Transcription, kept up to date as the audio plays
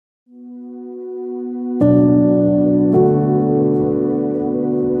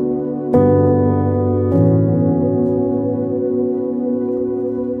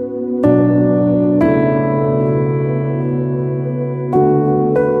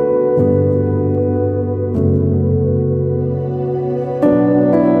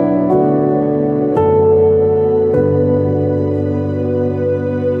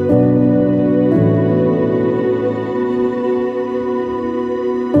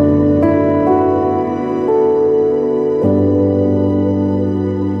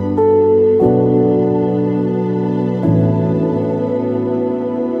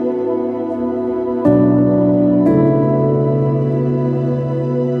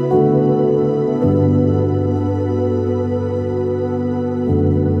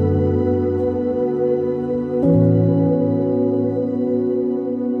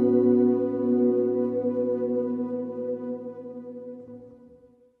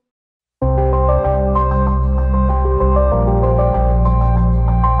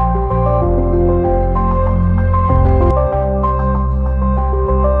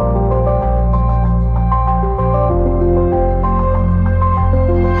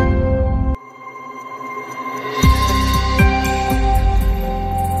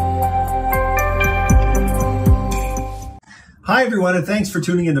Hi everyone, and thanks for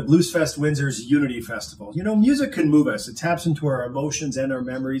tuning in to Bluesfest Windsor's Unity Festival. You know, music can move us. It taps into our emotions and our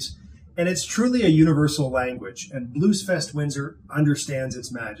memories, and it's truly a universal language, and Bluesfest Windsor understands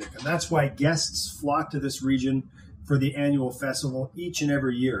its magic. And that's why guests flock to this region for the annual festival each and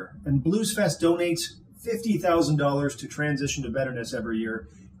every year. And Bluesfest donates $50,000 to Transition to Betterness every year,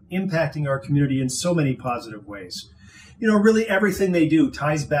 impacting our community in so many positive ways. You know, really everything they do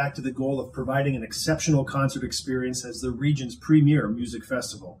ties back to the goal of providing an exceptional concert experience as the region's premier music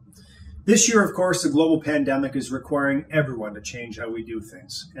festival. This year, of course, the global pandemic is requiring everyone to change how we do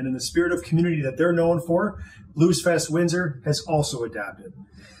things. And in the spirit of community that they're known for, Bluesfest Windsor has also adapted.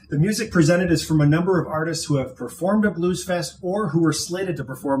 The music presented is from a number of artists who have performed at Bluesfest or who are slated to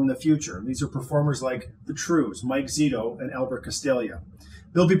perform in the future. These are performers like the Trews, Mike Zito, and Albert Castelia.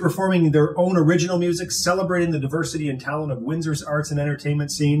 They'll be performing their own original music, celebrating the diversity and talent of Windsor's arts and entertainment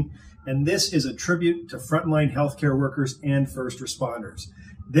scene. And this is a tribute to frontline healthcare workers and first responders.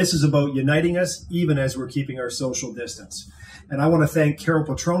 This is about uniting us, even as we're keeping our social distance. And I want to thank Carol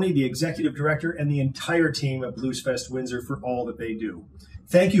Petroni, the executive director, and the entire team at Bluesfest Windsor for all that they do.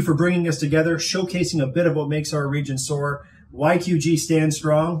 Thank you for bringing us together, showcasing a bit of what makes our region soar. YQG stands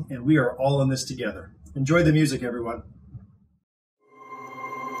strong, and we are all in this together. Enjoy the music, everyone.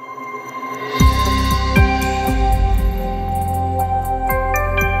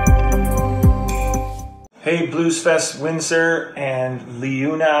 Hey, Bluesfest Windsor and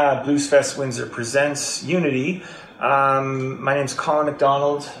LiUNA. Bluesfest Windsor presents Unity. My name's Colin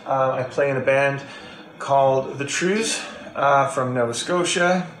MacDonald. I play in a band called the Trews from Nova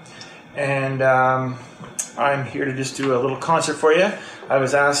Scotia, and I'm here to just do a little concert for you. I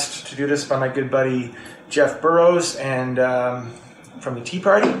was asked to do this by my good buddy Jeff Burrows and from the Tea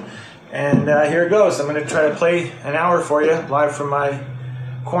Party, and here it goes. I'm going to try to play an hour for you live from my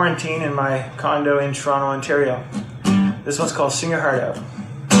quarantine in my condo in Toronto, Ontario. This one's called Sing Your Heart Out.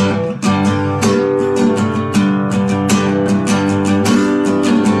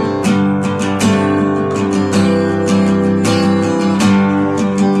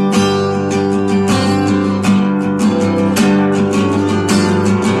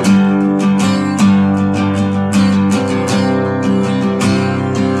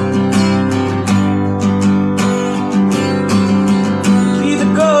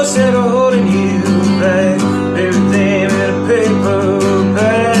 Instead of holding you back, everything in a paper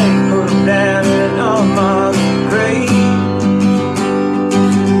bag, put them down in an unmarked grave.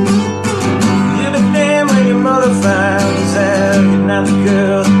 You'll be damned when your mother finds out you're not the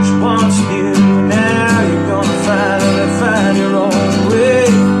girl she wants you. Now you're gonna finally find your own way,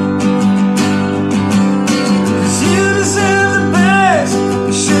 'cause you deserve the best.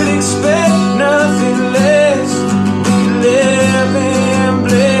 You should expect nothing less. We can live in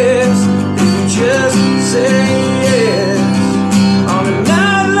bliss. Just say yes. On a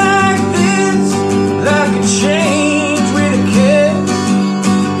night like this, life can change with a kiss.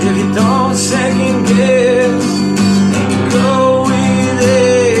 If you don't second guess, and you go with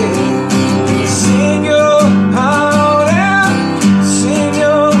it. Sing your heart out, sing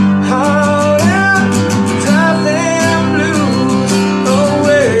your heart out, drive them blues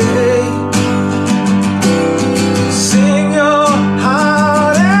away. Sing your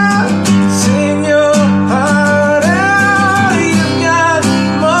heart out, sing your heart out. You've got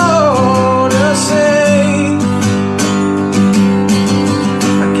more to say.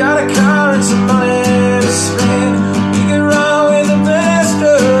 I got a car and some money to spend. You can run with the best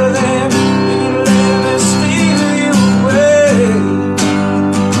of them. You can let me steal you away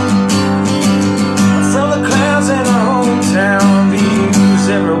from the clouds in our hometown views.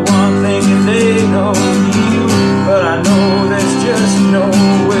 Everyone thinking they know you, but I know there's just no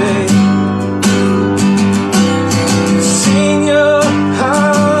way. Sing your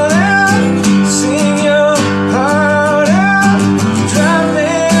heart out, sing your heart out, drive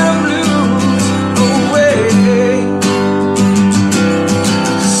them blues away.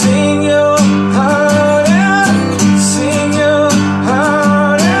 Sing your heart out, sing your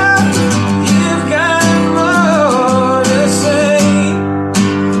heart out. You've got more to say.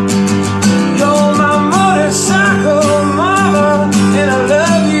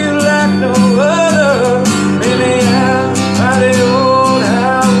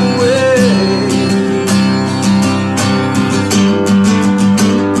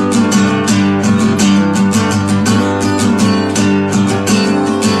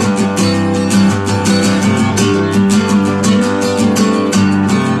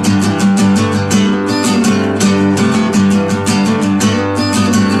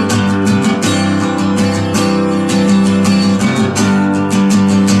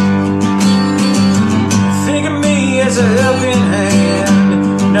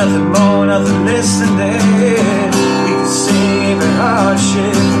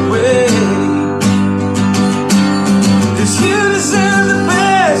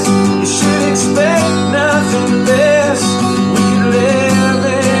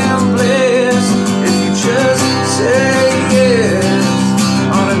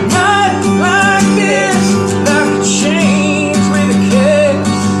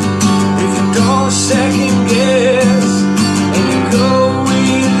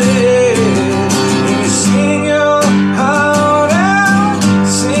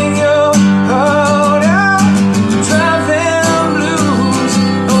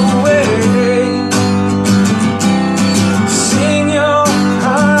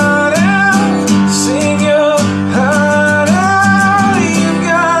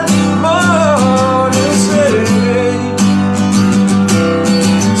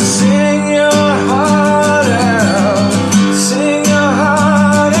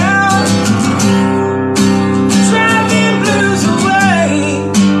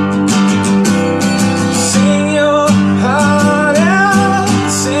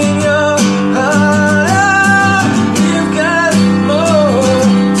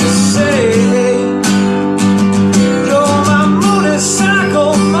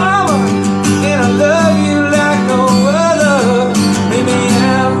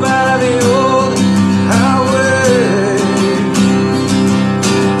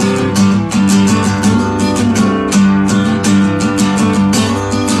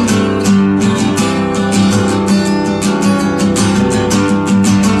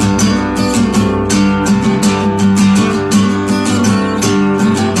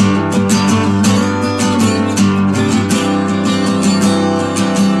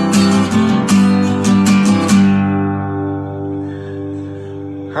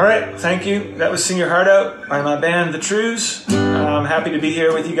 All right, thank you. That was Sing Your Heart Out by my band, the Trews. I'm happy to be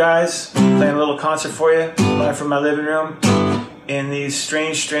here with you guys, playing a little concert for you, live from my living room in these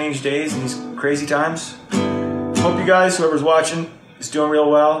strange days, in these crazy times. Hope you guys, whoever's watching, is doing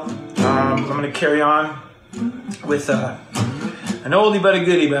real well. I'm going to carry on with an oldie but a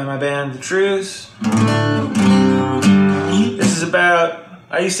goodie by my band, the Trews. This is about,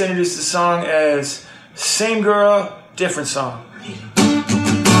 I used to introduce the song as Same Girl, Different Song.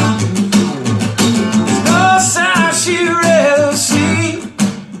 No sign she'd rather see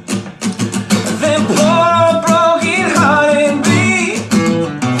than poor broken heart in me.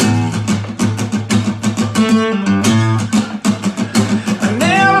 I've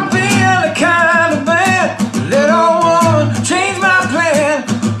never been the kind of man that all woman change my plan.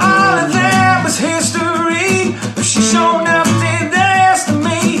 All of that was history, but she showed nothing that's to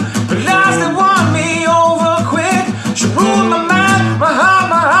me. But lies that won me over quick. She ruled my mind, my heart,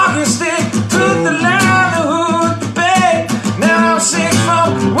 my hockey stick. Took the line. Sick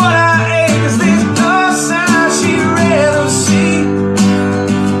from what I ate, 'cause there's no sign she'd rather see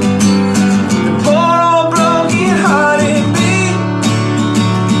the poor old broken heart in me.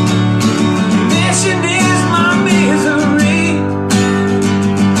 Mention is my misery,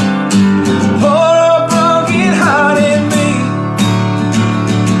 poor old broken heart in me.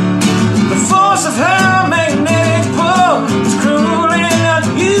 The force of her magnetic pull is cruel and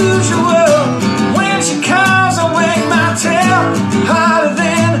unusual. When she comes, I wag my tail harder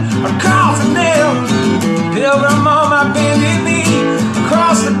than a coffin nail. Pilgrim on my bended knee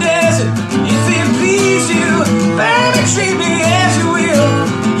across the desert. If it please you, baby, treat me as you will.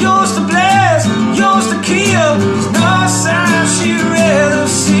 Yours to bless, yours to kill. There's no sign she'd rather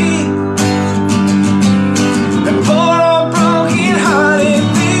see than poor old broken heart in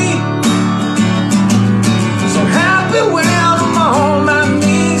me. So happy when I'm on my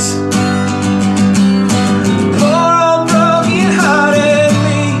knees.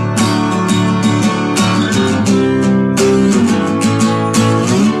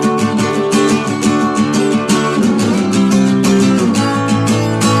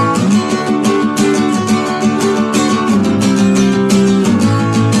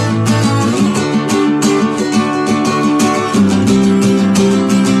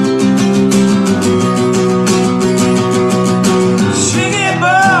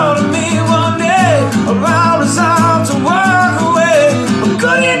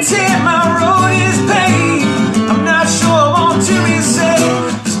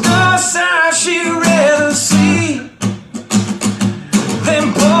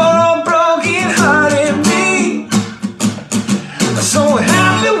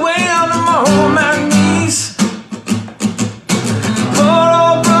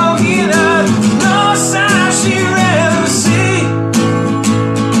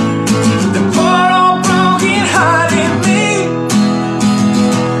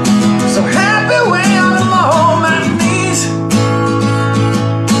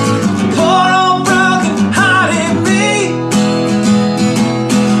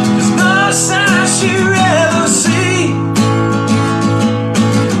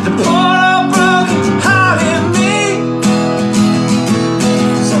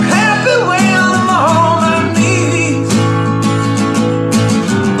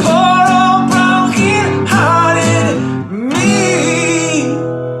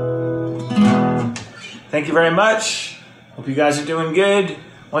 Thank you very much. Hope you guys are doing good.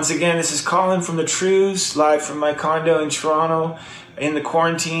 Once again, this is Colin from the Trews, live from my condo in Toronto in the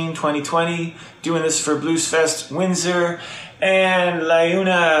quarantine 2020, doing this for Bluesfest Windsor and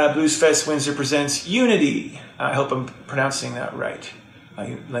LiUNA. Bluesfest Windsor presents Unity. I hope I'm pronouncing that right.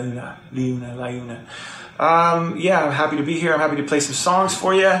 LiUNA. Yeah, I'm happy to be here. I'm happy to play some songs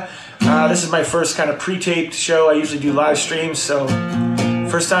for you. This is my first kind of pre-taped show. I usually do live streams, so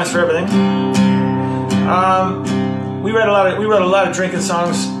first times for everything. We wrote a lot of drinking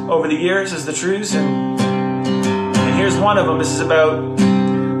songs over the years as the Trews, and here's one of them. This is about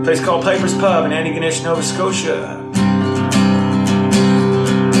a place called Piper's Pub in Antigonish, Nova Scotia.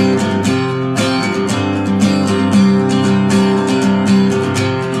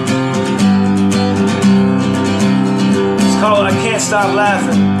 It's called I Can't Stop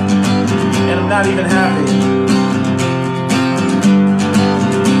Laughing, and I'm Not Even Happy.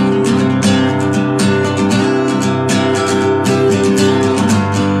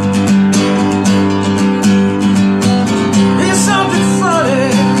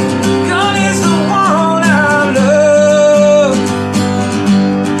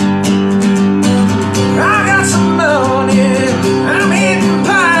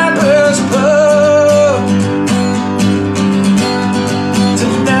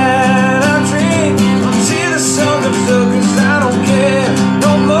 Tonight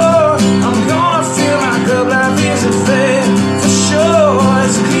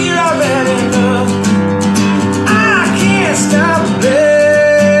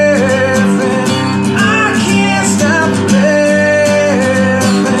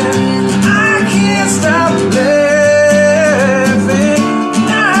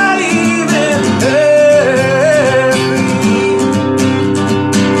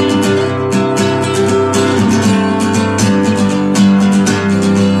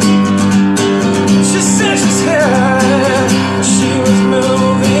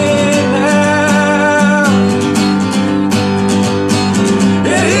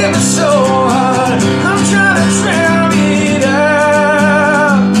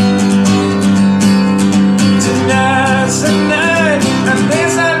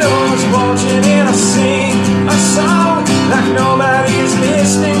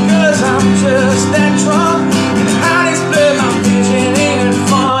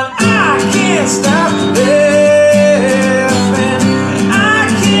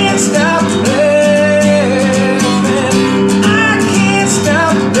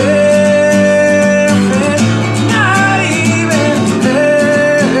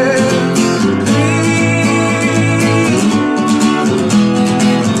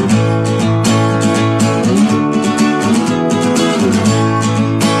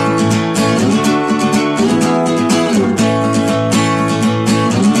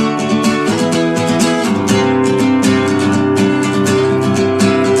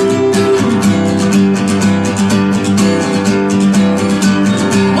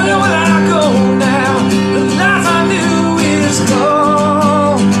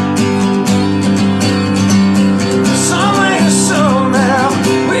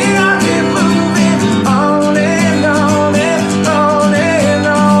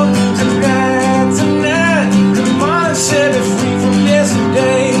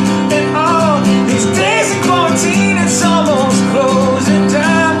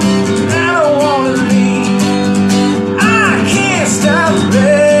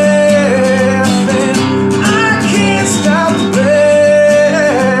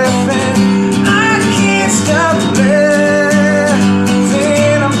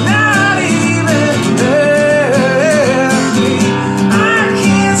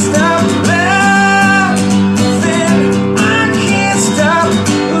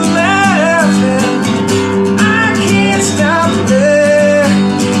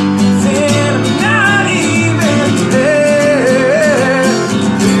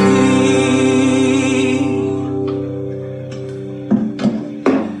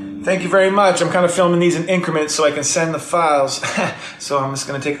very much. I'm kind of filming these in increments so I can send the files. So I'm just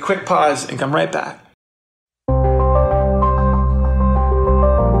going to take a quick pause and come right back.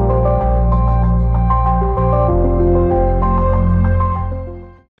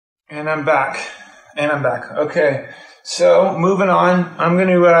 And I'm back. Okay, so moving on. I'm going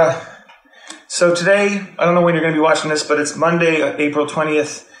to, so today, I don't know when you're going to be watching this, but it's Monday, April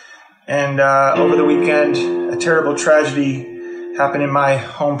 20th. And over the weekend, a terrible tragedy happened in my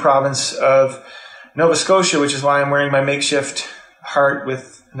home province of Nova Scotia, which is why I'm wearing my makeshift heart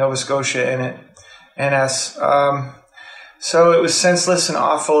with Nova Scotia in it, NS. So it was senseless and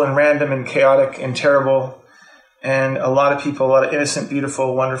awful and random and chaotic and terrible. And a lot of people, a lot of innocent,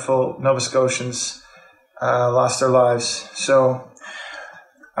 beautiful, wonderful Nova Scotians lost their lives. So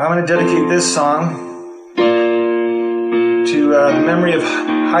I'm going to dedicate this song to the memory of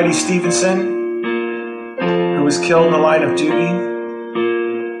Heidi Stevenson, who was killed in the line of duty.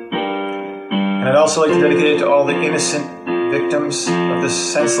 And I'd also like to dedicate it to all the innocent victims of this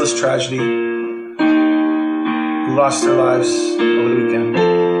senseless tragedy who lost their lives over the weekend.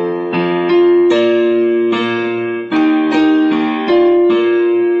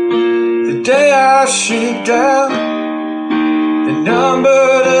 The day I shipped out, they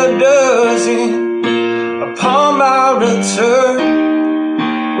numbered a dozen. Upon my return,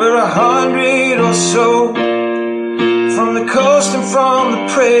 we're 100 or so, from the coast and from the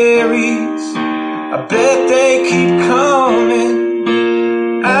prairies. I bet they keep coming.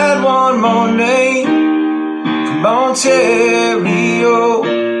 Add one more name from Ontario.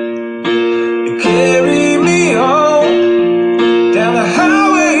 They carry me on down the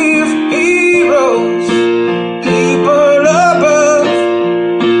highway of heroes. People above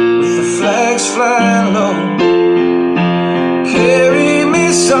with the flags flying low. Carry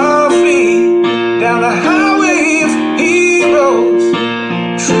me softly down the highway of heroes.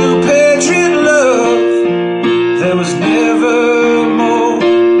 True patriot love, there was never more.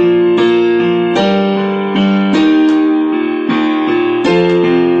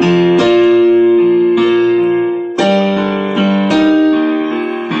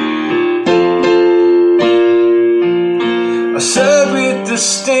 I served with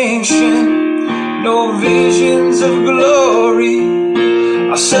distinction, no visions of glory.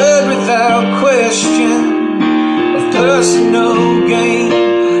 I served without question of personal gain.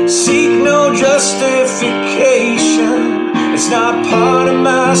 Seek no justification, it's not part of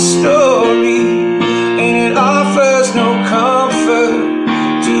my story, and it offers no comfort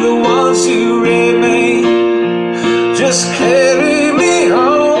to the ones who remain. Just carry me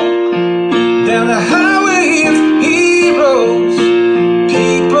home down the highway of heroes.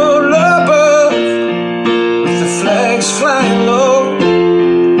 People above with the flags flying low.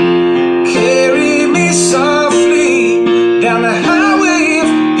 Carry me softly down the highway of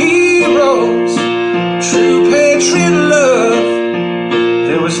heroes. True patriot love,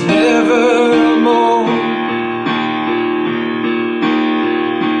 there was never more.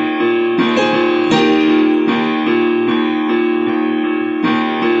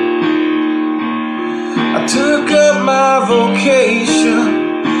 I took up my vocation,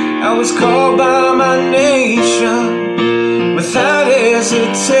 I was called by my nation. Without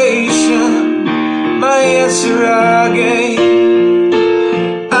hesitation, my answer I gave.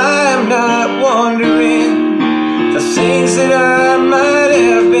 I am not wondering the things that I might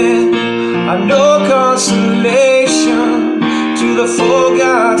have been. I know consolation to the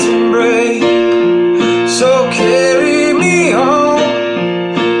forgotten brave. So carry me on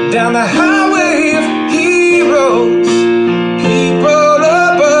down the highway of heroes. People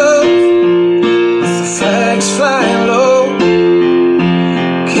above with the flags flying low.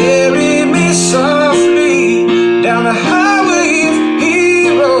 Carry me softly down the highway of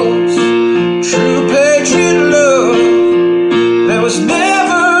heroes. True patriot love, there was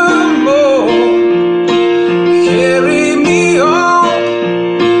never more. Carry me on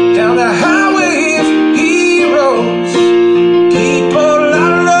down the highway of heroes. People I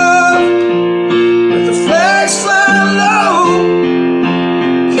love with the flags flying low.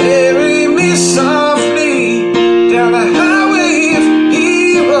 Carry me softly down the highway of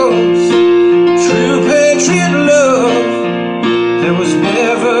heroes. True patriot love, there was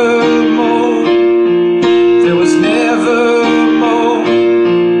never more. There was never more.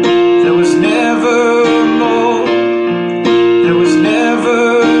 There was never more. There was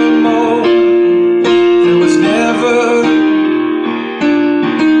never more. There was never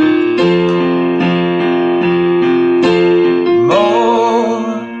more.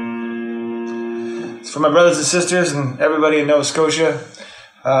 It's for my brothers and sisters and everybody in Nova Scotia.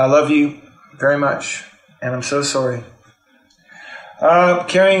 I love you very much, and I'm so sorry.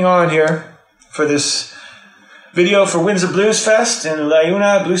 Carrying on here for this video for Windsor Bluesfest and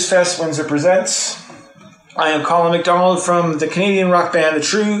LiUNA Bluesfest Windsor presents. I am Colin MacDonald from the Canadian rock band the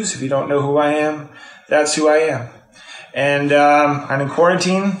Trews. If you don't know who I am, that's who I am. And I'm in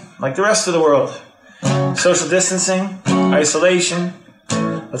quarantine like the rest of the world. Social distancing, isolation.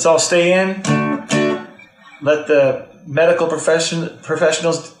 Let's all stay in. Let the medical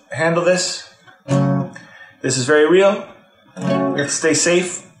professionals handle this. This is very real. We have to stay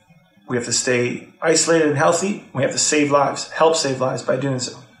safe. We have to stay isolated and healthy. We have to save lives, help save lives by doing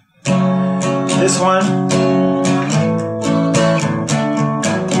so. This one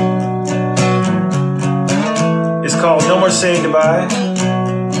is called No More Saying Goodbye.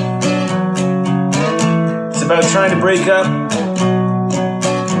 It's about trying to break up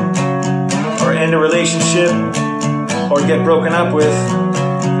or end a relationship or get broken up with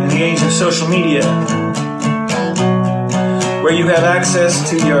in the age of social media, where you have access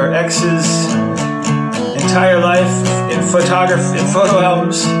to your ex's entire life in photo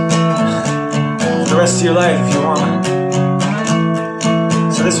albums for the rest of your life if you want.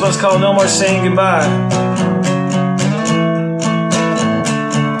 So this one's called No More Saying Goodbye.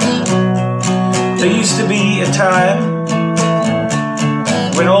 There used to be a time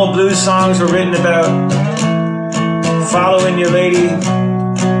when old blues songs were written about following your lady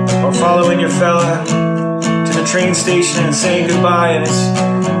or following your fella to the train station and saying goodbye, and as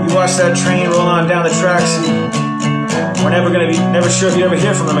you watch that train roll on down the tracks, we're never sure if you ever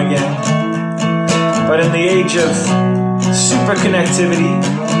hear from them again. But in the age of super connectivity,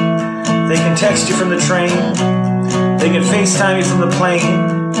 they can text you from the train, they can FaceTime you from the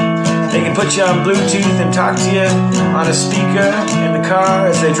plane, they can put you on Bluetooth and talk to you on a speaker in the car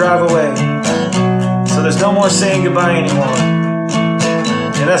as they drive away. So there's no more saying goodbye anymore.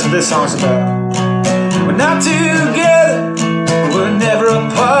 And that's what this song's about. We're not together, we're never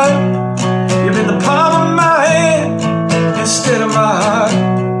apart. You're in the palm of my hand instead of my heart.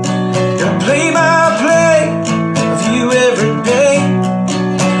 Gonna play by play of you every day,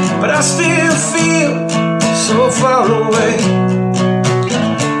 but I still feel so far away.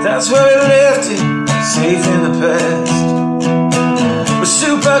 That's where we left it, safe in the past. We're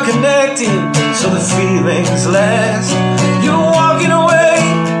super connected, so the feelings last. You're walking away,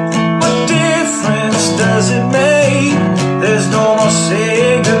 what difference does it make? There's no more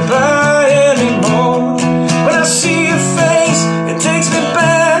saying goodbye anymore. When I see your face, it takes me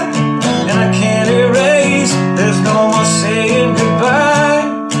back, and I can't erase. There's no more saying goodbye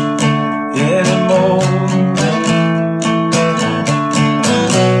anymore.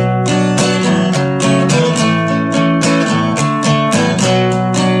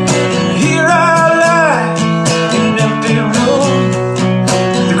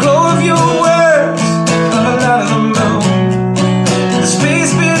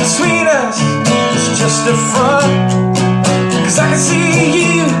 The front, 'cause I can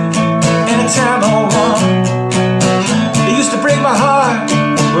see you anytime I want. It used to break my heart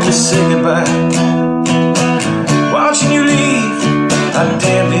when we said goodbye. Watching you leave, I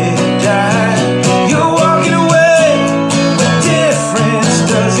damn near died. You're walking away, what difference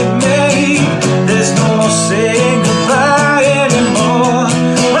does it make? There's no more saying goodbye anymore.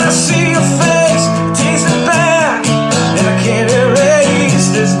 When I see your face, it takes me back, and I can't erase.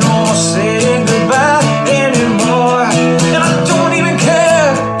 There's no more saying goodbye.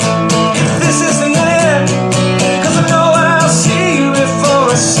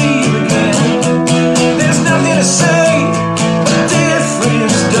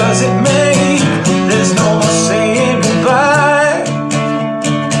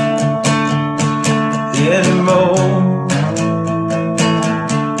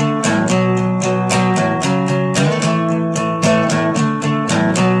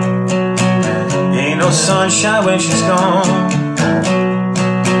 Sunshine when she's gone,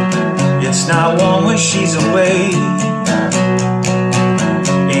 it's not warm when she's away.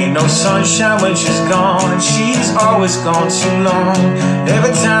 Ain't no sunshine when she's gone, and she's always gone too long.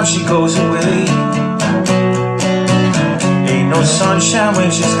 Every time she goes away, ain't no sunshine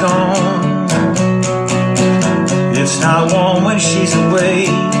when she's gone. It's not warm when she's away.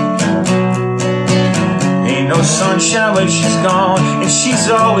 No sunshine when she's gone, and she's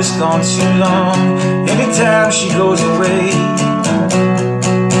always gone too long. Anytime she goes away,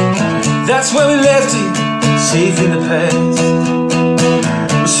 that's where we left it, safe in the past.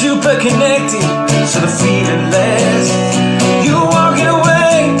 We're super connected, so the feeling lasts. You're walking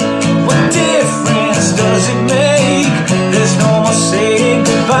away, what difference does it make? There's no more saying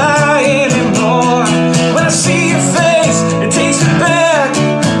goodbye anymore. When I see your face, it takes me back,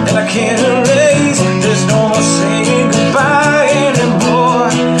 and I can't erase. There's no more saying goodbye anymore.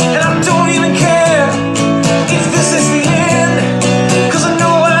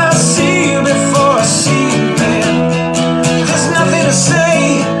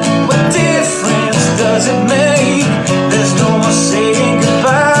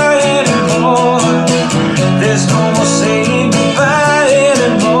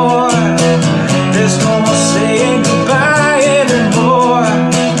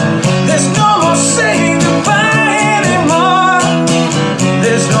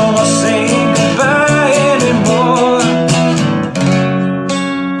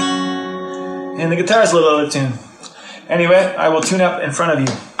 and the guitar's a little out of tune. Anyway, I will tune up in front of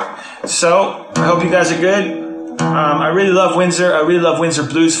you. So, I hope you guys are good. I really love Windsor. I really love Windsor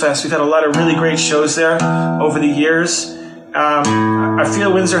Bluesfest. We've had a lot of really great shows there over the years. I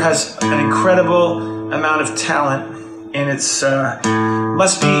feel Windsor has an incredible amount of talent, and it's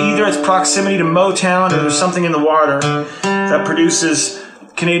must be either its proximity to Motown or there's something in the water that produces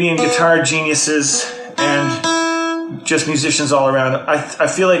Canadian guitar geniuses and just musicians all around. I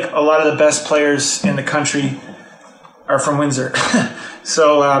feel like a lot of the best players in the country are from Windsor.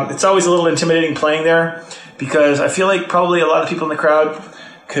 So it's always a little intimidating playing there because I feel like probably a lot of people in the crowd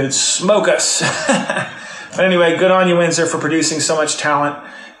could smoke us. But anyway, good on you, Windsor, for producing so much talent,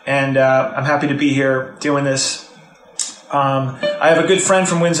 and I'm happy to be here doing this. I have a good friend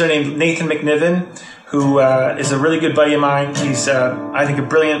from Windsor named Nathan McNiven, who is a really good buddy of mine. He's, I think, a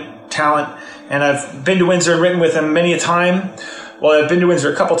brilliant talent, and I've been to Windsor and written with him many a time. Well, I've been to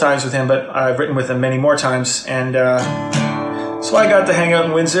Windsor a couple times with him, but I've written with him many more times, and so I got to hang out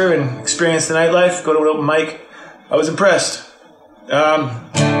in Windsor and experience the nightlife, go to an open mic. I was impressed.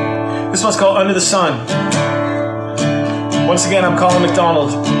 This one's called Under the Sun. Once again, I'm Colin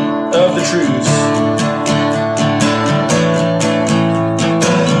MacDonald of the Trews.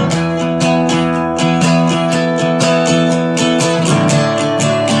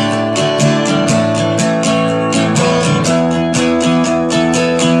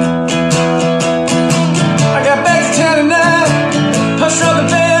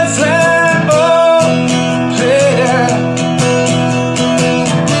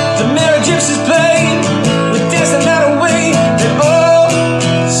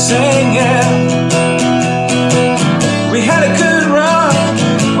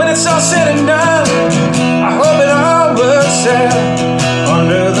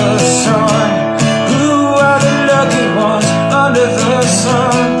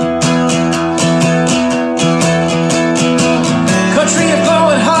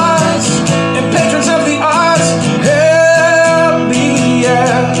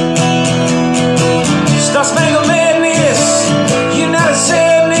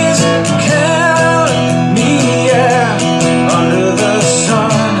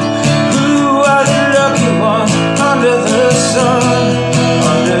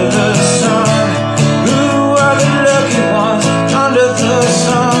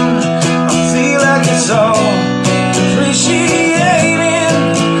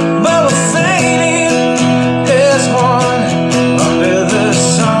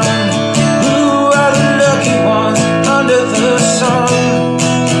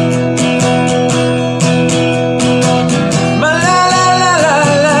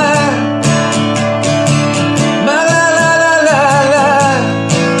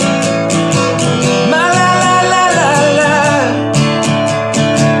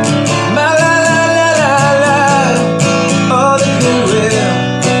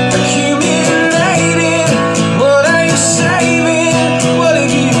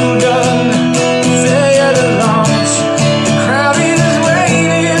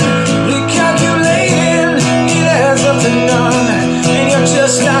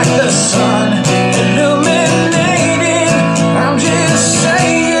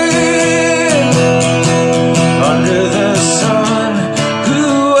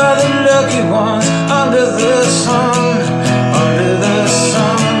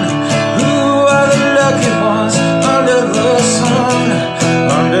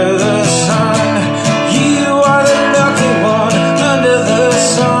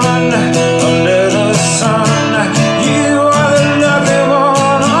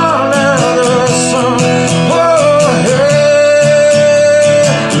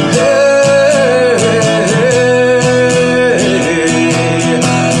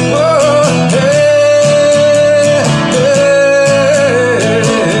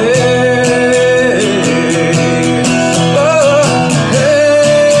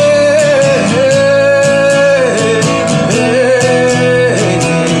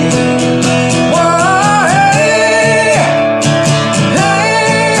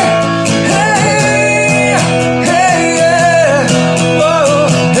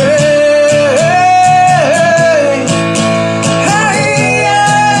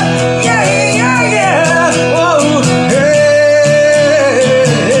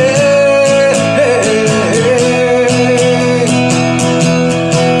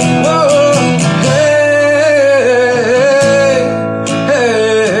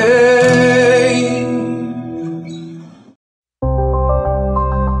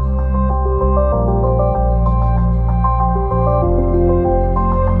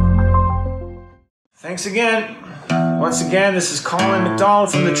 Thanks again. Once again, this is Colin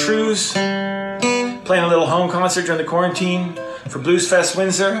MacDonald from the Trews. playing a little home concert during the quarantine for Bluesfest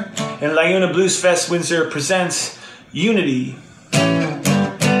Windsor. And LiUNA Bluesfest Windsor presents Unity.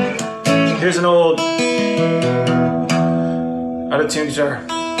 Here's an old out-of-tune guitar.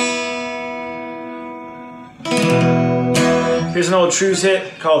 Here's an old Trews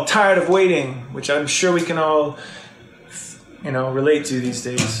hit called Tired of Waiting, which I'm sure we can all, relate to these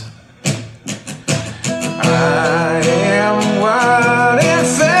days. I am wild and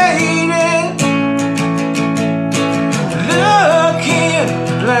fading, looking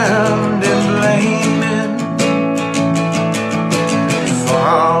blind and blaming,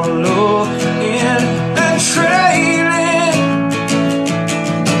 following and trailing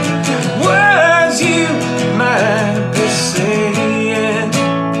words you might be saying.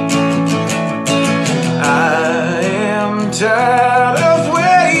 I am tired of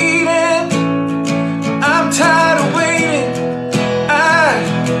waiting. I'm tired of waiting. I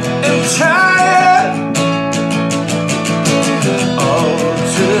am tired.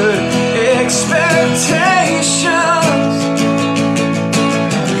 Altered expectations,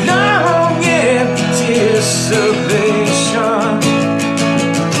 long anticipation.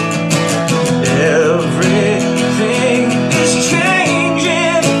 Everything is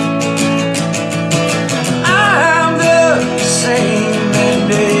changing. I'm the same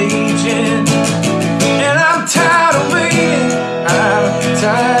and aging. And I'm tired of waiting. I'm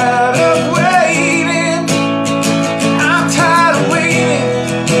tired of waiting. I'm tired of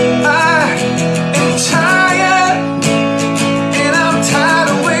waiting. I am tired. And I'm tired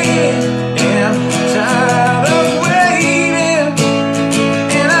of waiting. And I'm tired of waiting.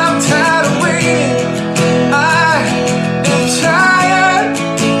 And I'm tired of waiting. I am tired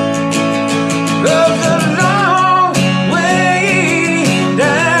of the long waiting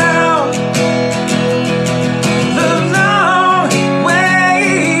down. The long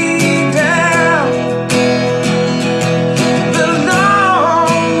way down. The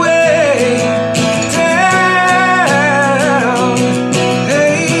long way down.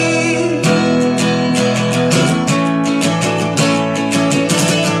 Hey.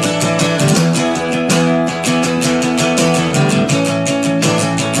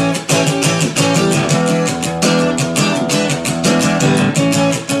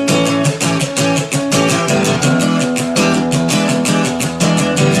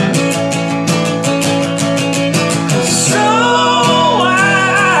 So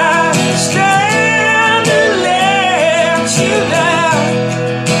I stand and let you down,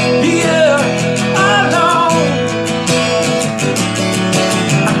 here alone.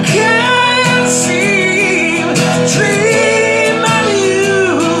 I can't seem to dream of you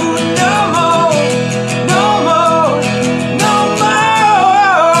no more, no more, no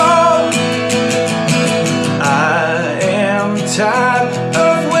more. I am tired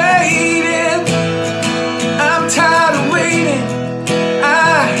of waiting. I'm tired of waiting.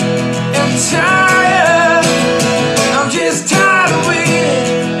 I am tired. I'm just tired of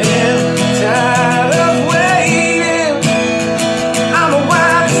waiting. And tired of waiting. I'm a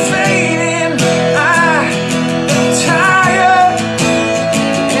wild and fading. I am tired.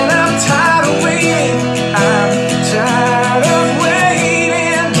 And I'm tired of waiting. I'm tired of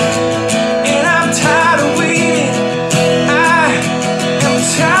waiting. And I'm tired of waiting. I am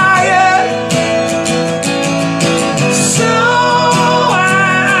tired. So I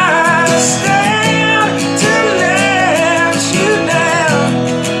stand to let you down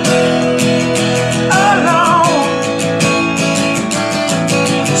alone.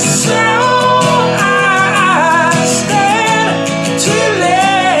 So I stand to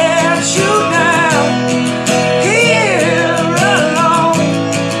let you down here alone.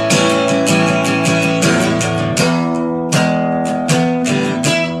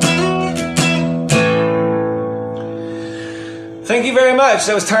 Thank you very much.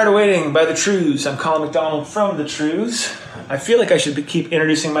 That was Tired of Waiting by the Trews. I'm Colin MacDonald from the Trews. I feel like I should keep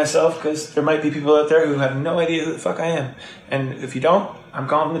introducing myself because there might be people out there who have no idea who the fuck I am. And if you don't, I'm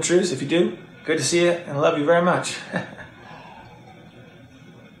Colin from the Trews. If you do, good to see you and I love you very much.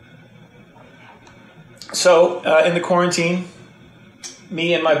 So, in the quarantine,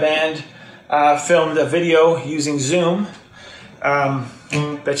 me and my band filmed a video using Zoom.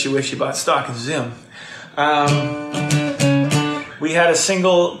 Bet you wish you bought stock in Zoom. We had a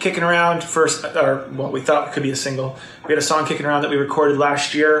single kicking around first, or well, we thought it could be a single. We had a song kicking around that we recorded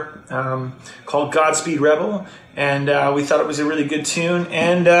last year called Godspeed Rebel, and we thought it was a really good tune,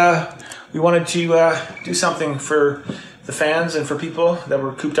 and we wanted to do something for the fans and for people that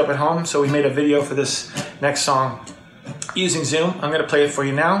were cooped up at home, so we made a video for this next song using Zoom. I'm going to play it for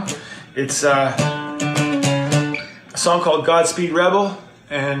you now. It's a song called Godspeed Rebel,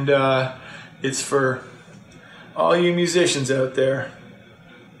 and it's for all you musicians out there,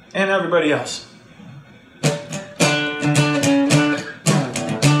 and everybody else.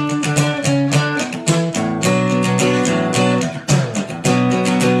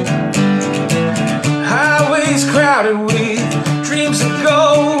 Highways crowded with dreams of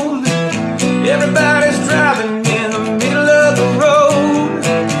gold. Everybody's driving in the middle of the road.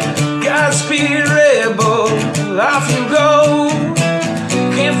 Godspeed rebel, off you go.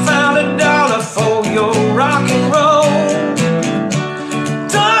 Can't find a dollar for your rock and roll.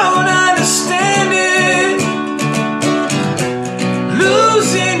 Don't understand it,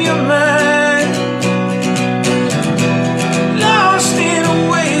 losing your mind, lost in a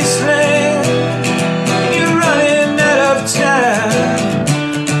wasteland, and you're running out of time.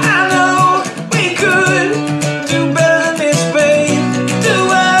 I know we could do better than this, babe. Do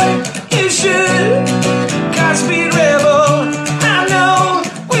what you should. Godspeed rebel. I know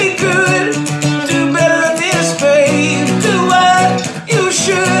we could do better than this, babe. Do what you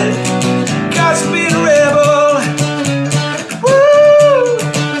should. Godspeed rebel. Woo!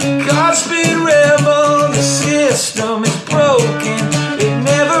 Godspeed rebel. The system is broken. It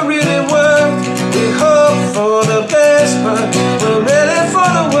never really worked. We hope for the best, but we're ready for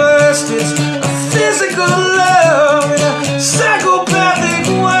the worst. It's a physical love in a psychopathic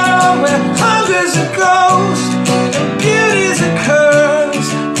world where hunger's a ghost and beauty's a curse.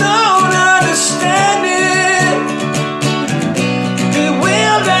 Don't understand it.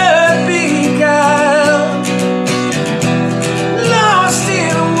 Bewildered, beguiled, lost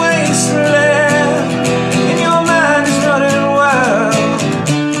in a wasteland, and your mind is running wild.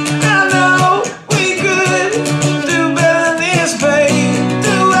 I know we could do better than this, babe.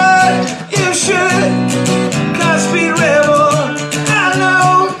 Do what you should. Godspeed rebel. I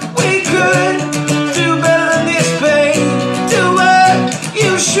know we could do better than this, babe. Do what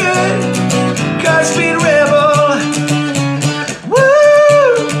you should. Godspeed rebel.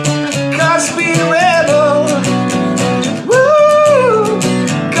 Woo! Godspeed rebel. Woo!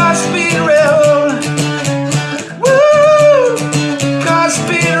 Godspeed rebel. Woo!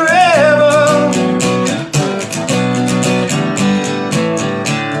 Godspeed rebel.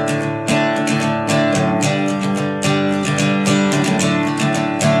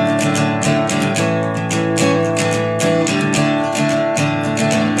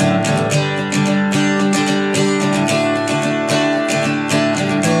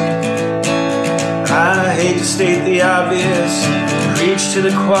 I hate to state the obvious, preach to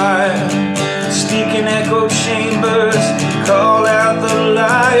the choir, speak in echo chambers, call out the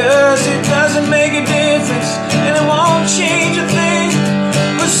liars. It doesn't make a difference, and it won't change a thing.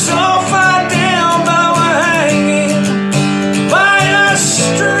 We're so far down, but we're hanging by a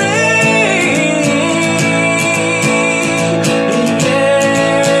string. Yeah.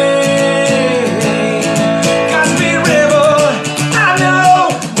 Godspeed rebel. I know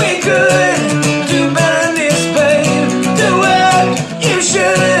we could do better than this, babe. Do what you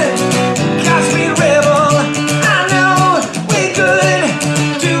should. Godspeed rebel. I know we could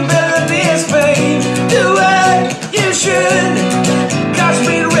do better than this, babe. Do what you should.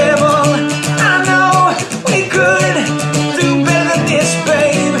 Godspeed rebel. I know we could do better than this,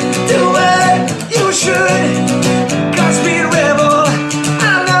 babe. Do what you should. Godspeed rebel.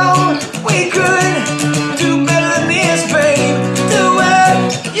 I know we could do better than this, babe. Do what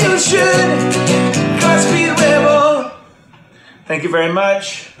you should. Godspeed rebel. Thank you very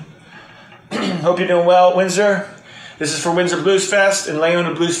much. Hope you're doing well, Windsor. This is for Windsor Bluesfest, and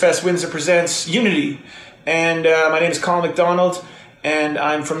LiUNA Bluesfest Windsor presents Unity. And my name is Colin MacDonald, and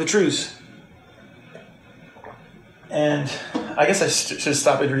I'm from the Trews. And I guess I should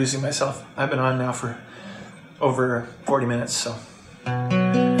stop introducing myself. I've been on now for over 40 minutes, so.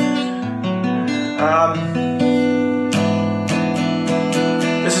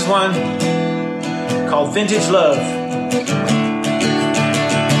 This is one called Vintage Love.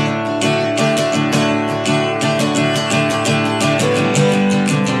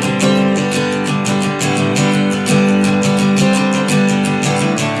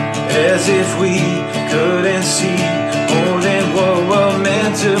 As if we couldn't see only what we're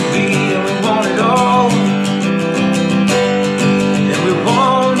meant to be, and we want it all, and we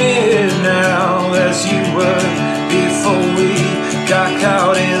want it now, as you were before we got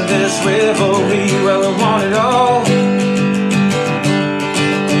caught in this revelry. Well, we want it all,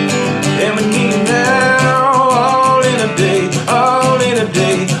 and we need it now, all in a day, all in a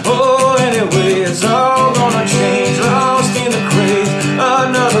day. Oh, anyway, it's all gonna change, lost in the craze,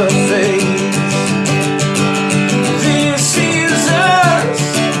 another phase.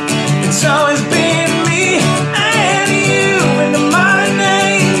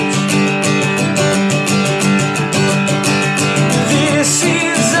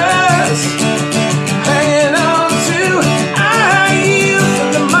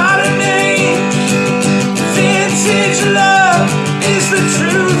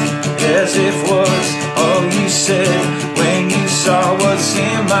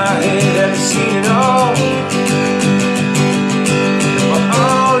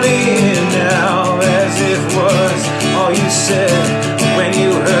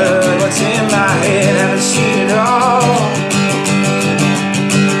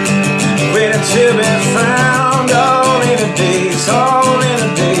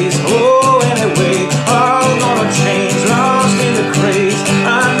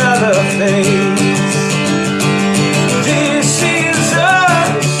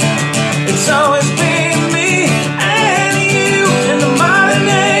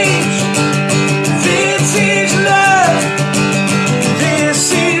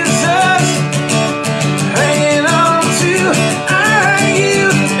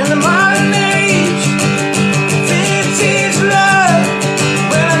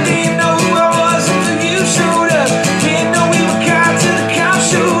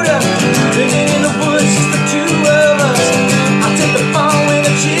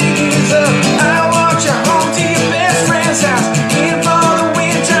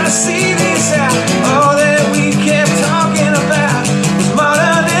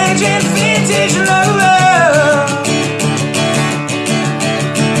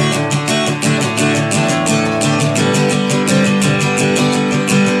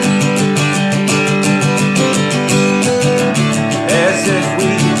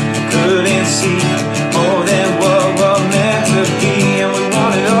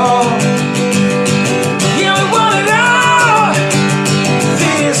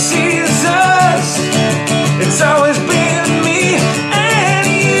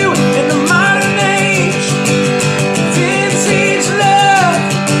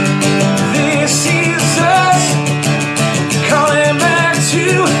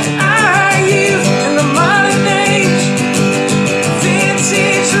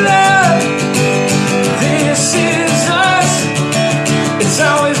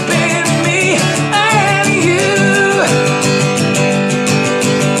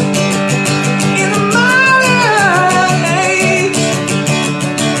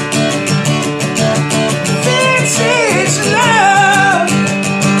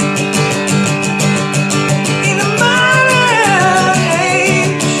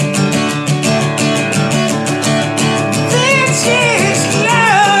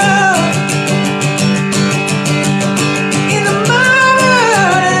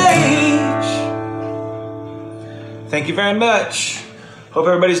 Thank you very much. Hope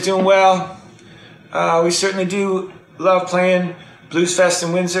everybody's doing well. We certainly do love playing Bluesfest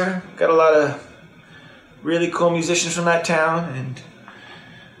in Windsor. Got a lot of really cool musicians from that town, and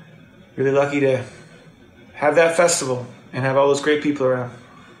really lucky to have that festival and have all those great people around.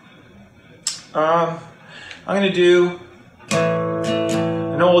 I'm going to do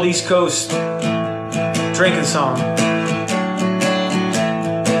an old East Coast drinking song.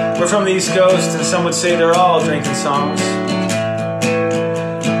 We're from the East Coast, and some would say they're all drinking songs.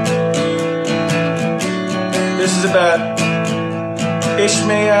 This is about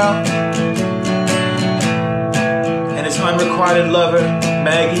Ishmael and his unrequited lover,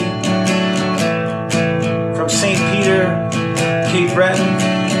 Maggie, from St. Peter, Cape Breton,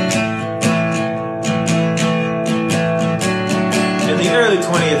 in the early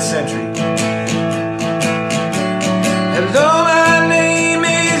 20th century. Hello, my name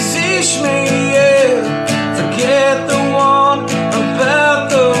is Ishmael. Forget the one about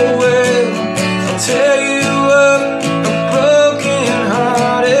the well. I'll tell you of a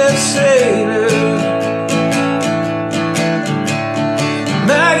broken-hearted sailor.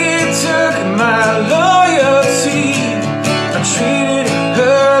 Maggie took my loyalty. I treated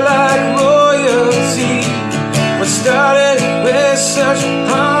her like royalty. What started with such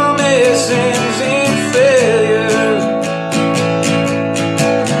promise ends in failure.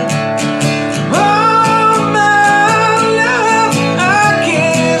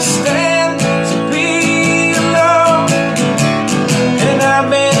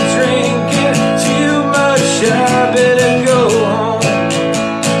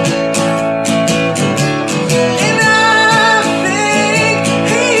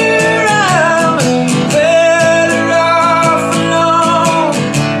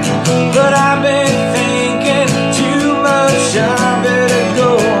 I've been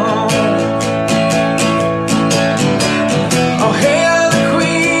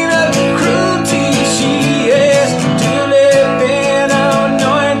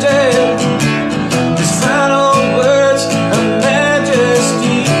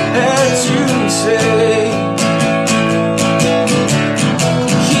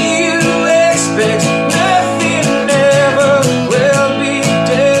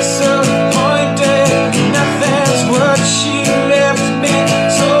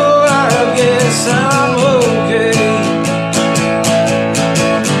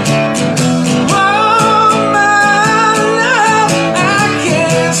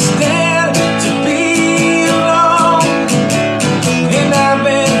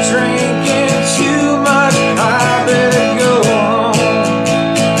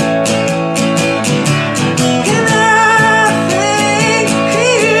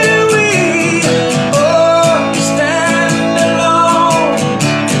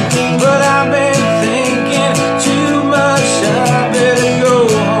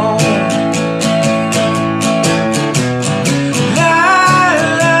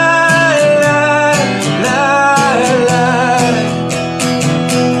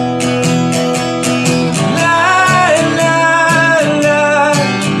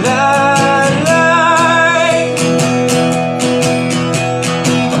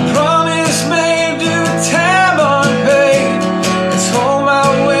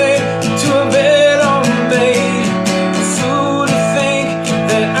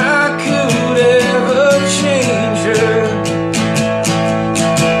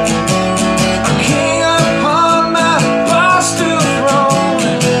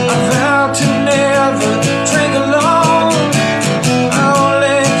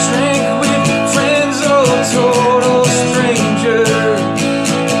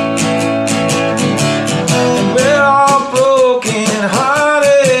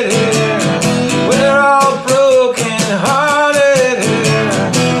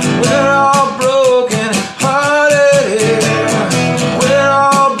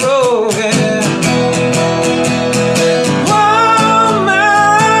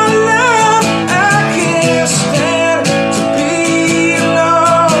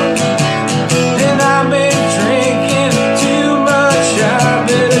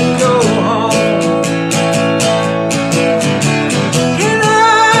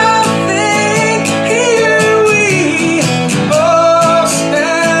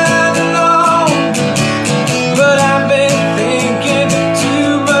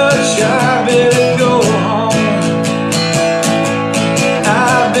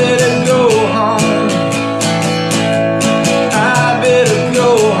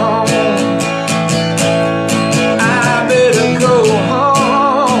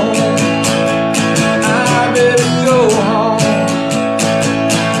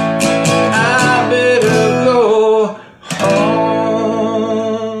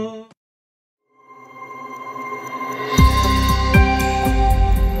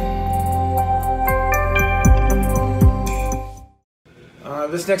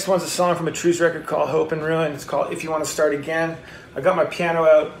next one's a song from a Trews record called Hope and Ruin. It's called If You Want to Start Again. I got my piano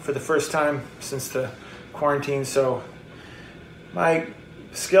out for the first time since the quarantine, so my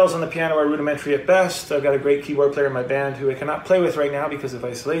skills on the piano are rudimentary at best. I've got a great keyboard player in my band who I cannot play with right now because of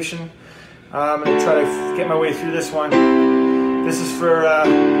isolation. I'm going to try to get my way through this one. This is for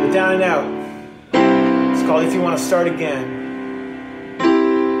the down and out. It's called If You Want to Start Again.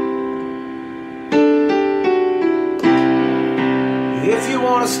 If you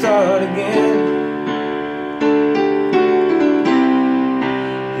want to start again,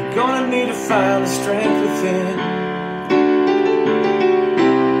 you're gonna need to find the strength within.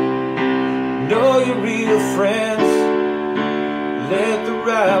 Know your real friends, let the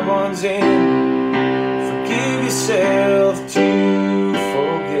right ones in. Forgive yourself to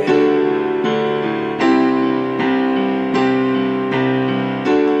forget.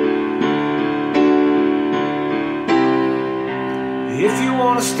 If you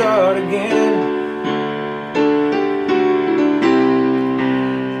want to start again,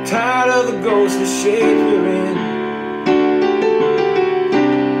 tired of the ghostly shape you're in,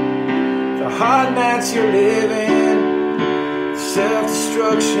 the hard nights you're living,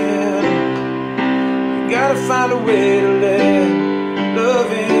 self-destruction. You gotta find a way to let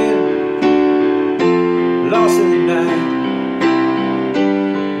love in. Lost in the night,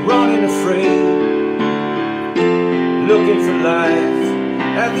 running afraid, looking for life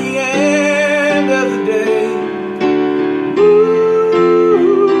at the end of the day.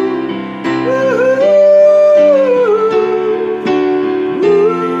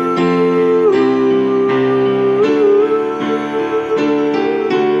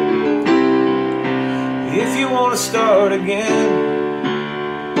 If you want to start again,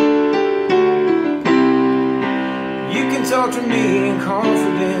 you can talk to me in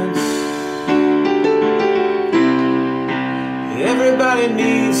confidence. Everybody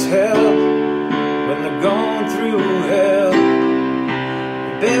needs help when they're going through hell.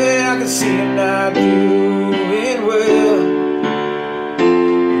 Baby, I can see you're not doing well.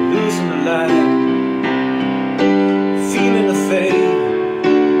 Losing the light, feeling the fade,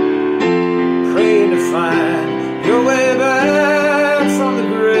 praying to find your way back from the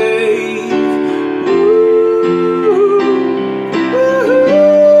grave.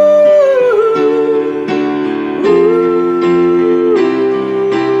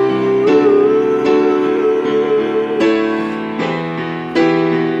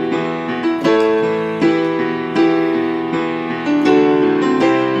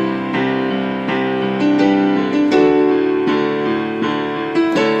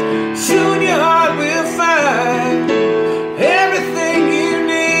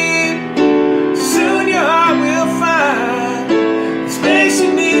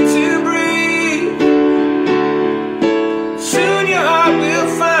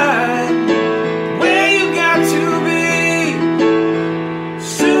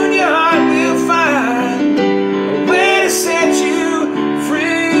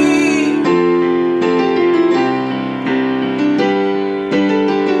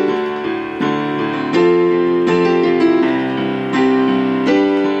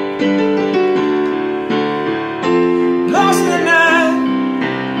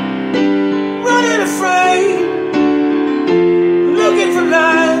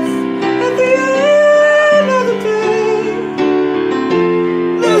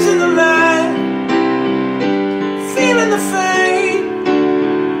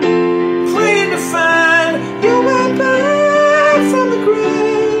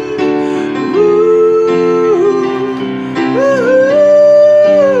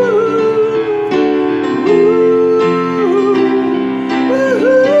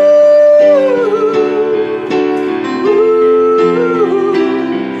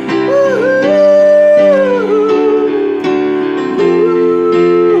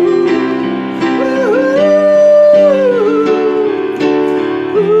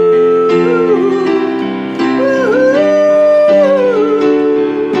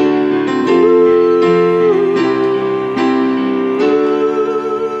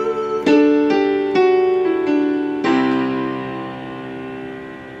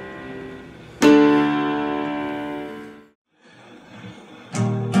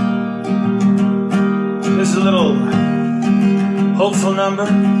 hopeful number.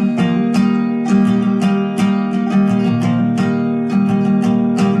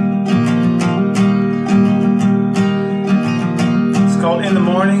 It's called In the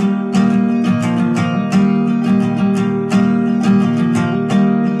Morning.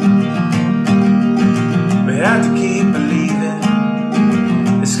 We have to keep believing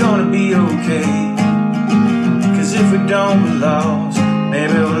it's gonna be okay, 'cause if we don't, we're lost.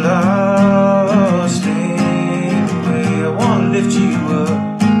 Maybe we're lost anyway. I wanna lift you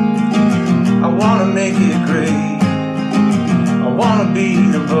up, I wanna make it great. I wanna be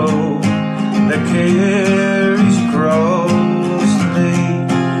the boat that carries you across the lake.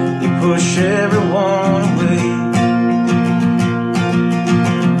 You push everyone away,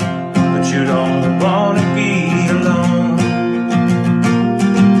 but you don't wanna be alone.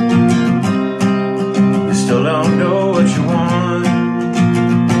 You still don't know what you want,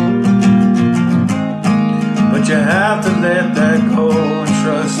 but you have to let that go and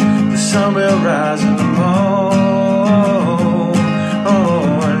trust the sun will rise in the morning.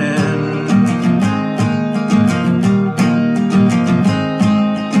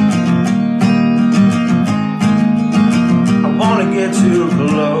 I wanna get too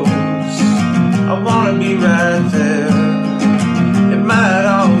close, I wanna be right there. It might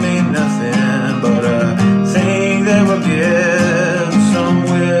all mean nothing, but I think that we'll get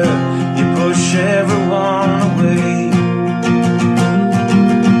somewhere. You push everyone away,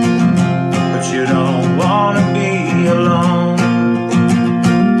 but you don't wanna be alone.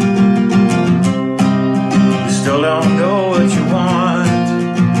 You still don't know what you want,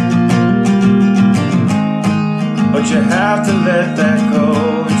 but you have to let that go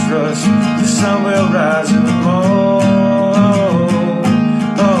and trust the sun will rise in the morning.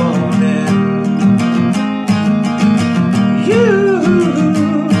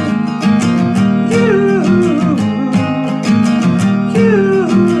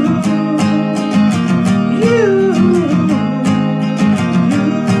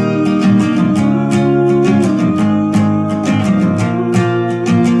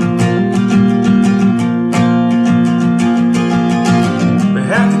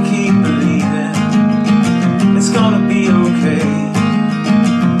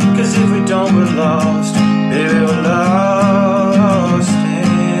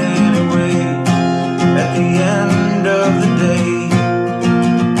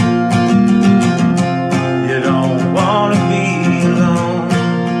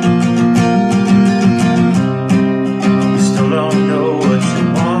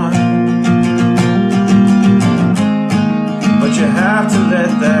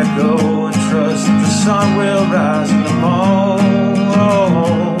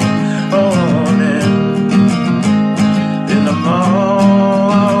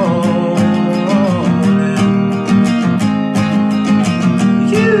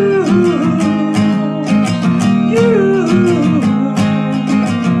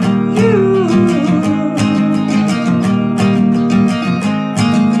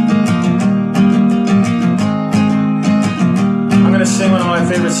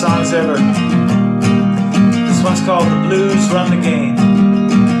 Songs ever. This one's called The Blues Run the Game.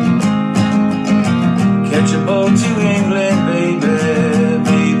 Catch a boat to England, baby,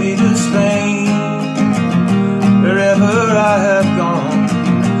 maybe to Spain. Wherever I have gone,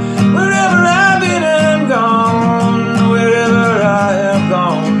 wherever I've been and gone, wherever I have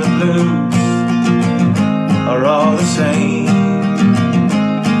gone, the blues are all the same.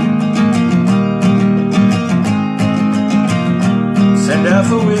 Send out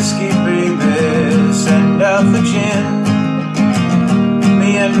for whiskey, baby, send out for gin. Me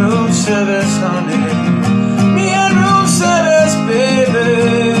and room service, honey, me and room service, baby,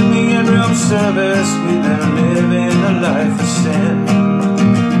 me and room service. We've been living a life of sin.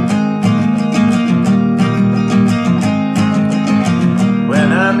 When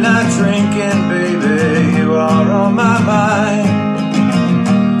I'm not drinking, baby, you are on my mind.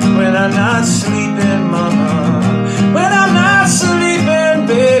 When I'm not sleeping, mama, when I'm not sleeping,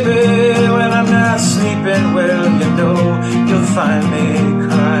 baby, when I'm not sleeping, well, you know you'll find me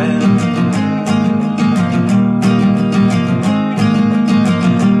crying.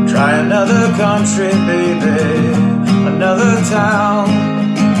 Try another country, baby, another town.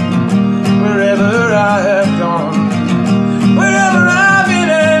 Wherever I have gone, wherever I've been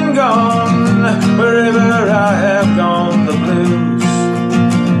and gone, wherever I have gone, the blues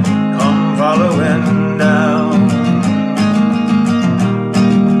come following down.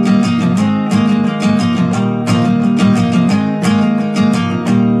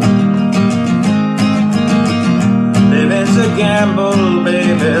 A gamble,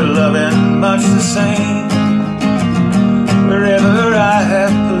 baby, loving much the same. Wherever I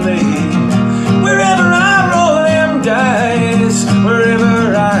have played, wherever I roll them dice,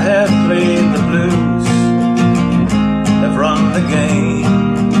 wherever I have played, the blues have run the game.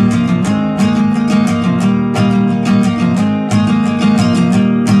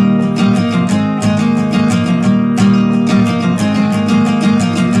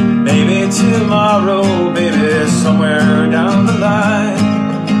 Maybe tomorrow, baby, somewhere down the line,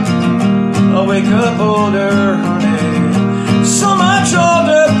 up older, honey. So much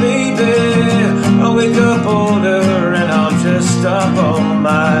older, baby. I'll wake up older and I'll just stop all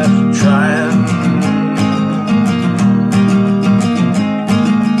my trying.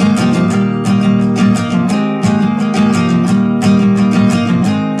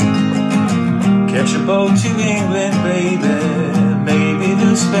 Catch a boat to England, baby, maybe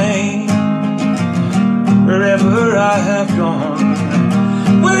to Spain. Wherever I have gone,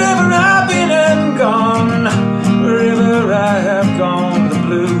 wherever I've been and gone, wherever I have gone, the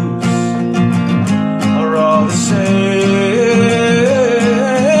blues are all the same.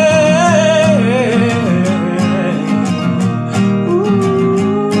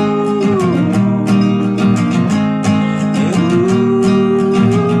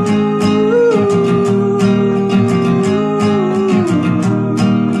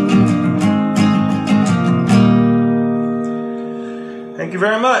 Thank you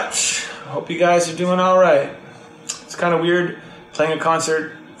very much. Hope you guys are doing all right. It's kind of weird playing a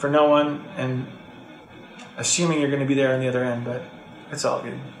concert for no one and assuming you're going to be there on the other end, but it's all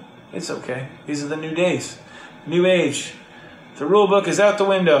good. It's okay. These are the new days, new age. The rule book is out the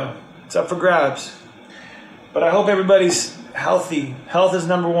window. It's up for grabs. But I hope everybody's healthy. Health is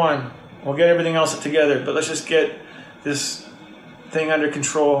number one. We'll get everything else together, but let's just get this thing under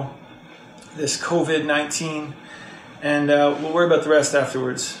control, this COVID-19. And we'll worry about the rest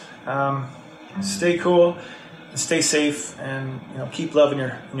afterwards. Stay cool, and stay safe, and keep love in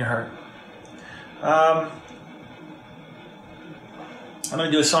your heart. I'm going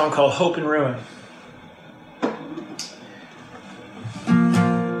to do a song called "Hope and Ruin."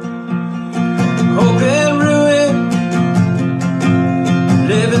 Hope and ruin,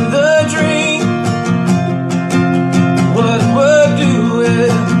 living the dream. What we're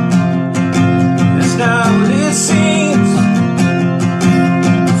doing is not what it seems.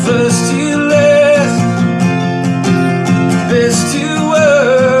 First to last, best to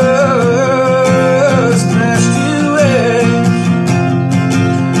worst, smash to edge,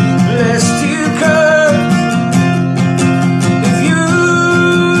 blessed to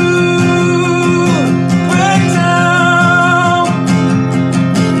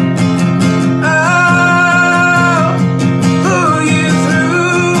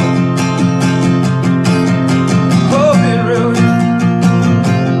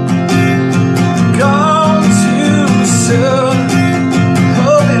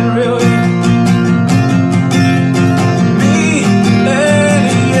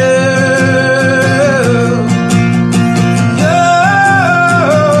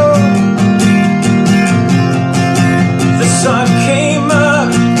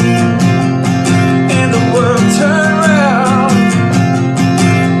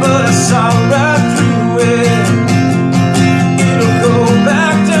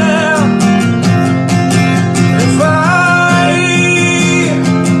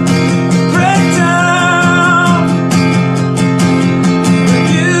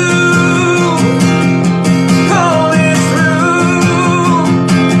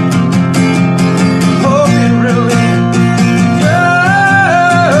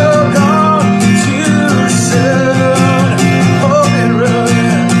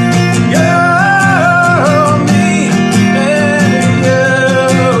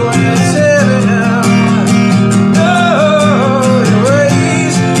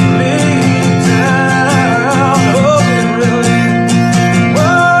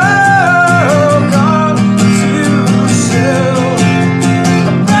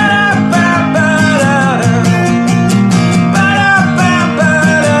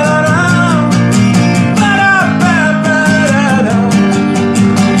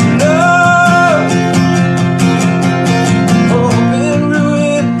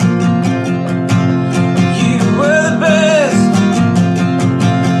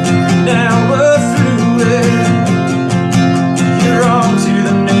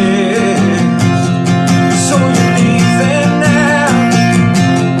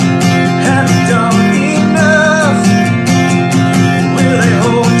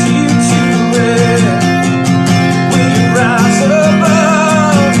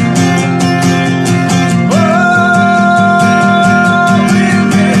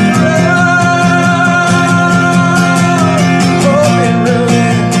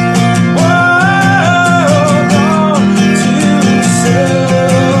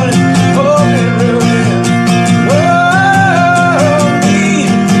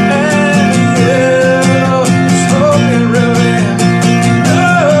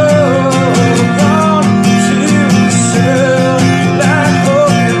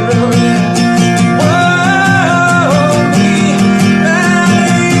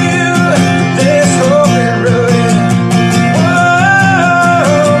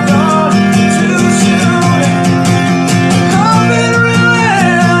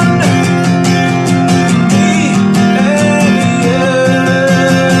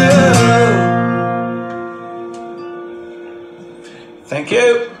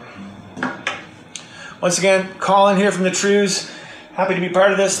Once again, Colin here from the Trews. Happy to be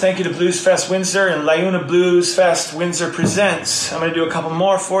part of this. Thank you to Bluesfest Windsor and LiUNA Bluesfest Windsor Presents. I'm going to do a couple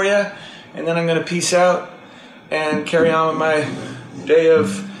more for you, and then I'm going to peace out and carry on with my day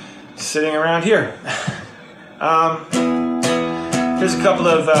of sitting around here. Here's a couple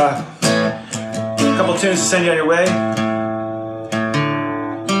tunes to send you on your way.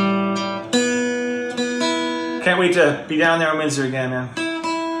 Can't wait to be down there in Windsor again, man.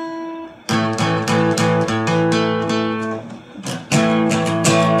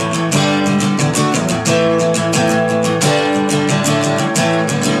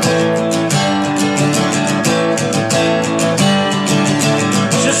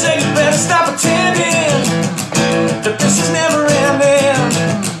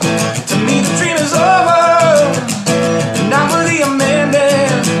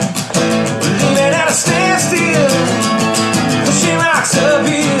 Rocks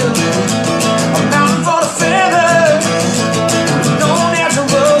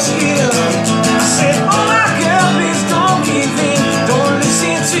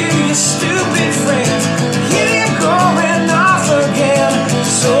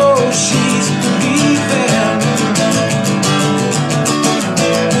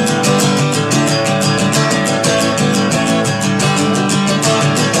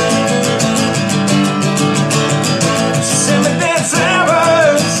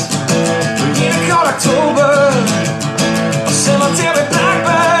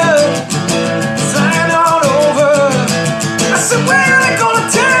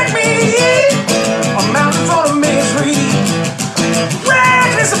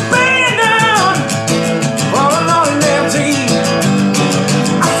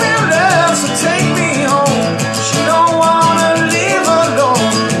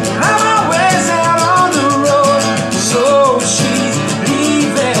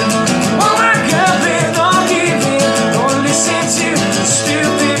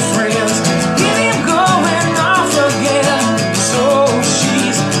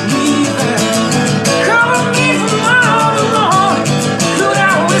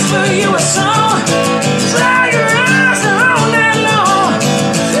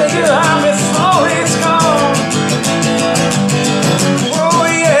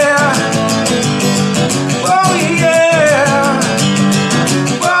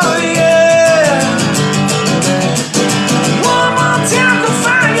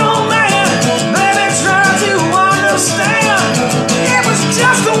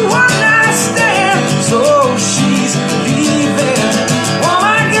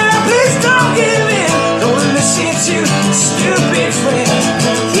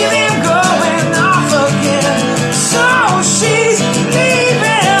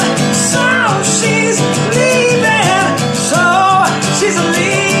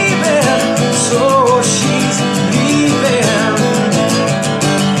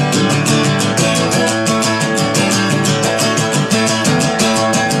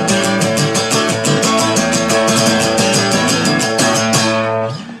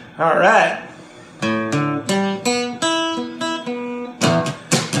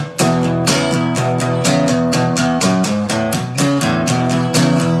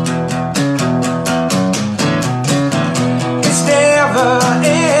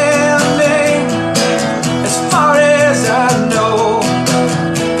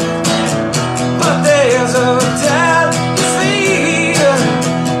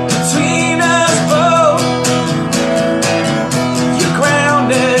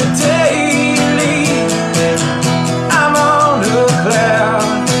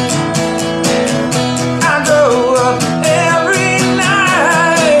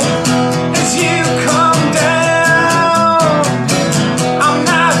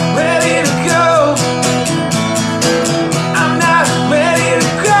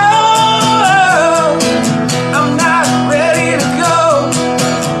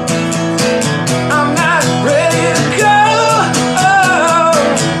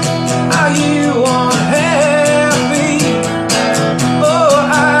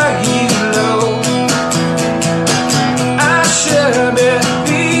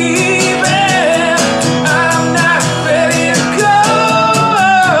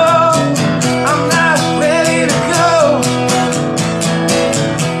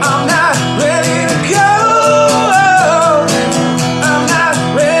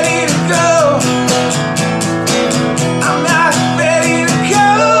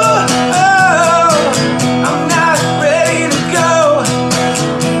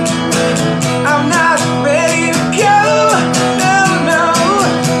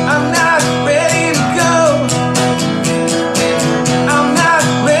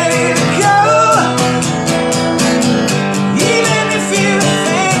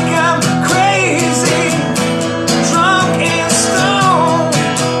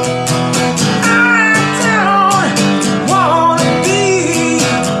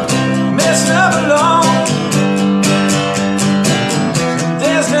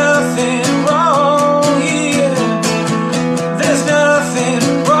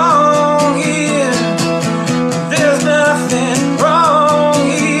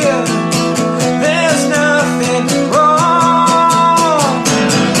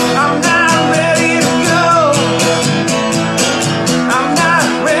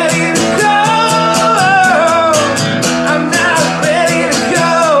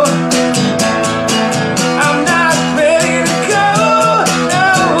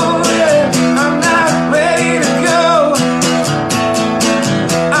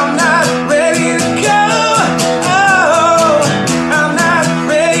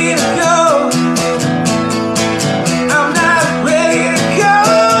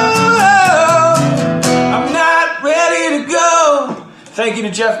Thank you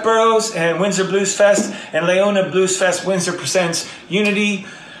to Jeff Burrows and Windsor Blues Fest and LiUNA Bluesfest Windsor presents Unity.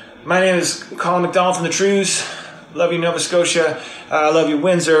 My name is Colin MacDonald from the Trews. Love you, Nova Scotia. Love you,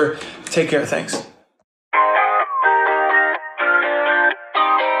 Windsor. Take care. Thanks.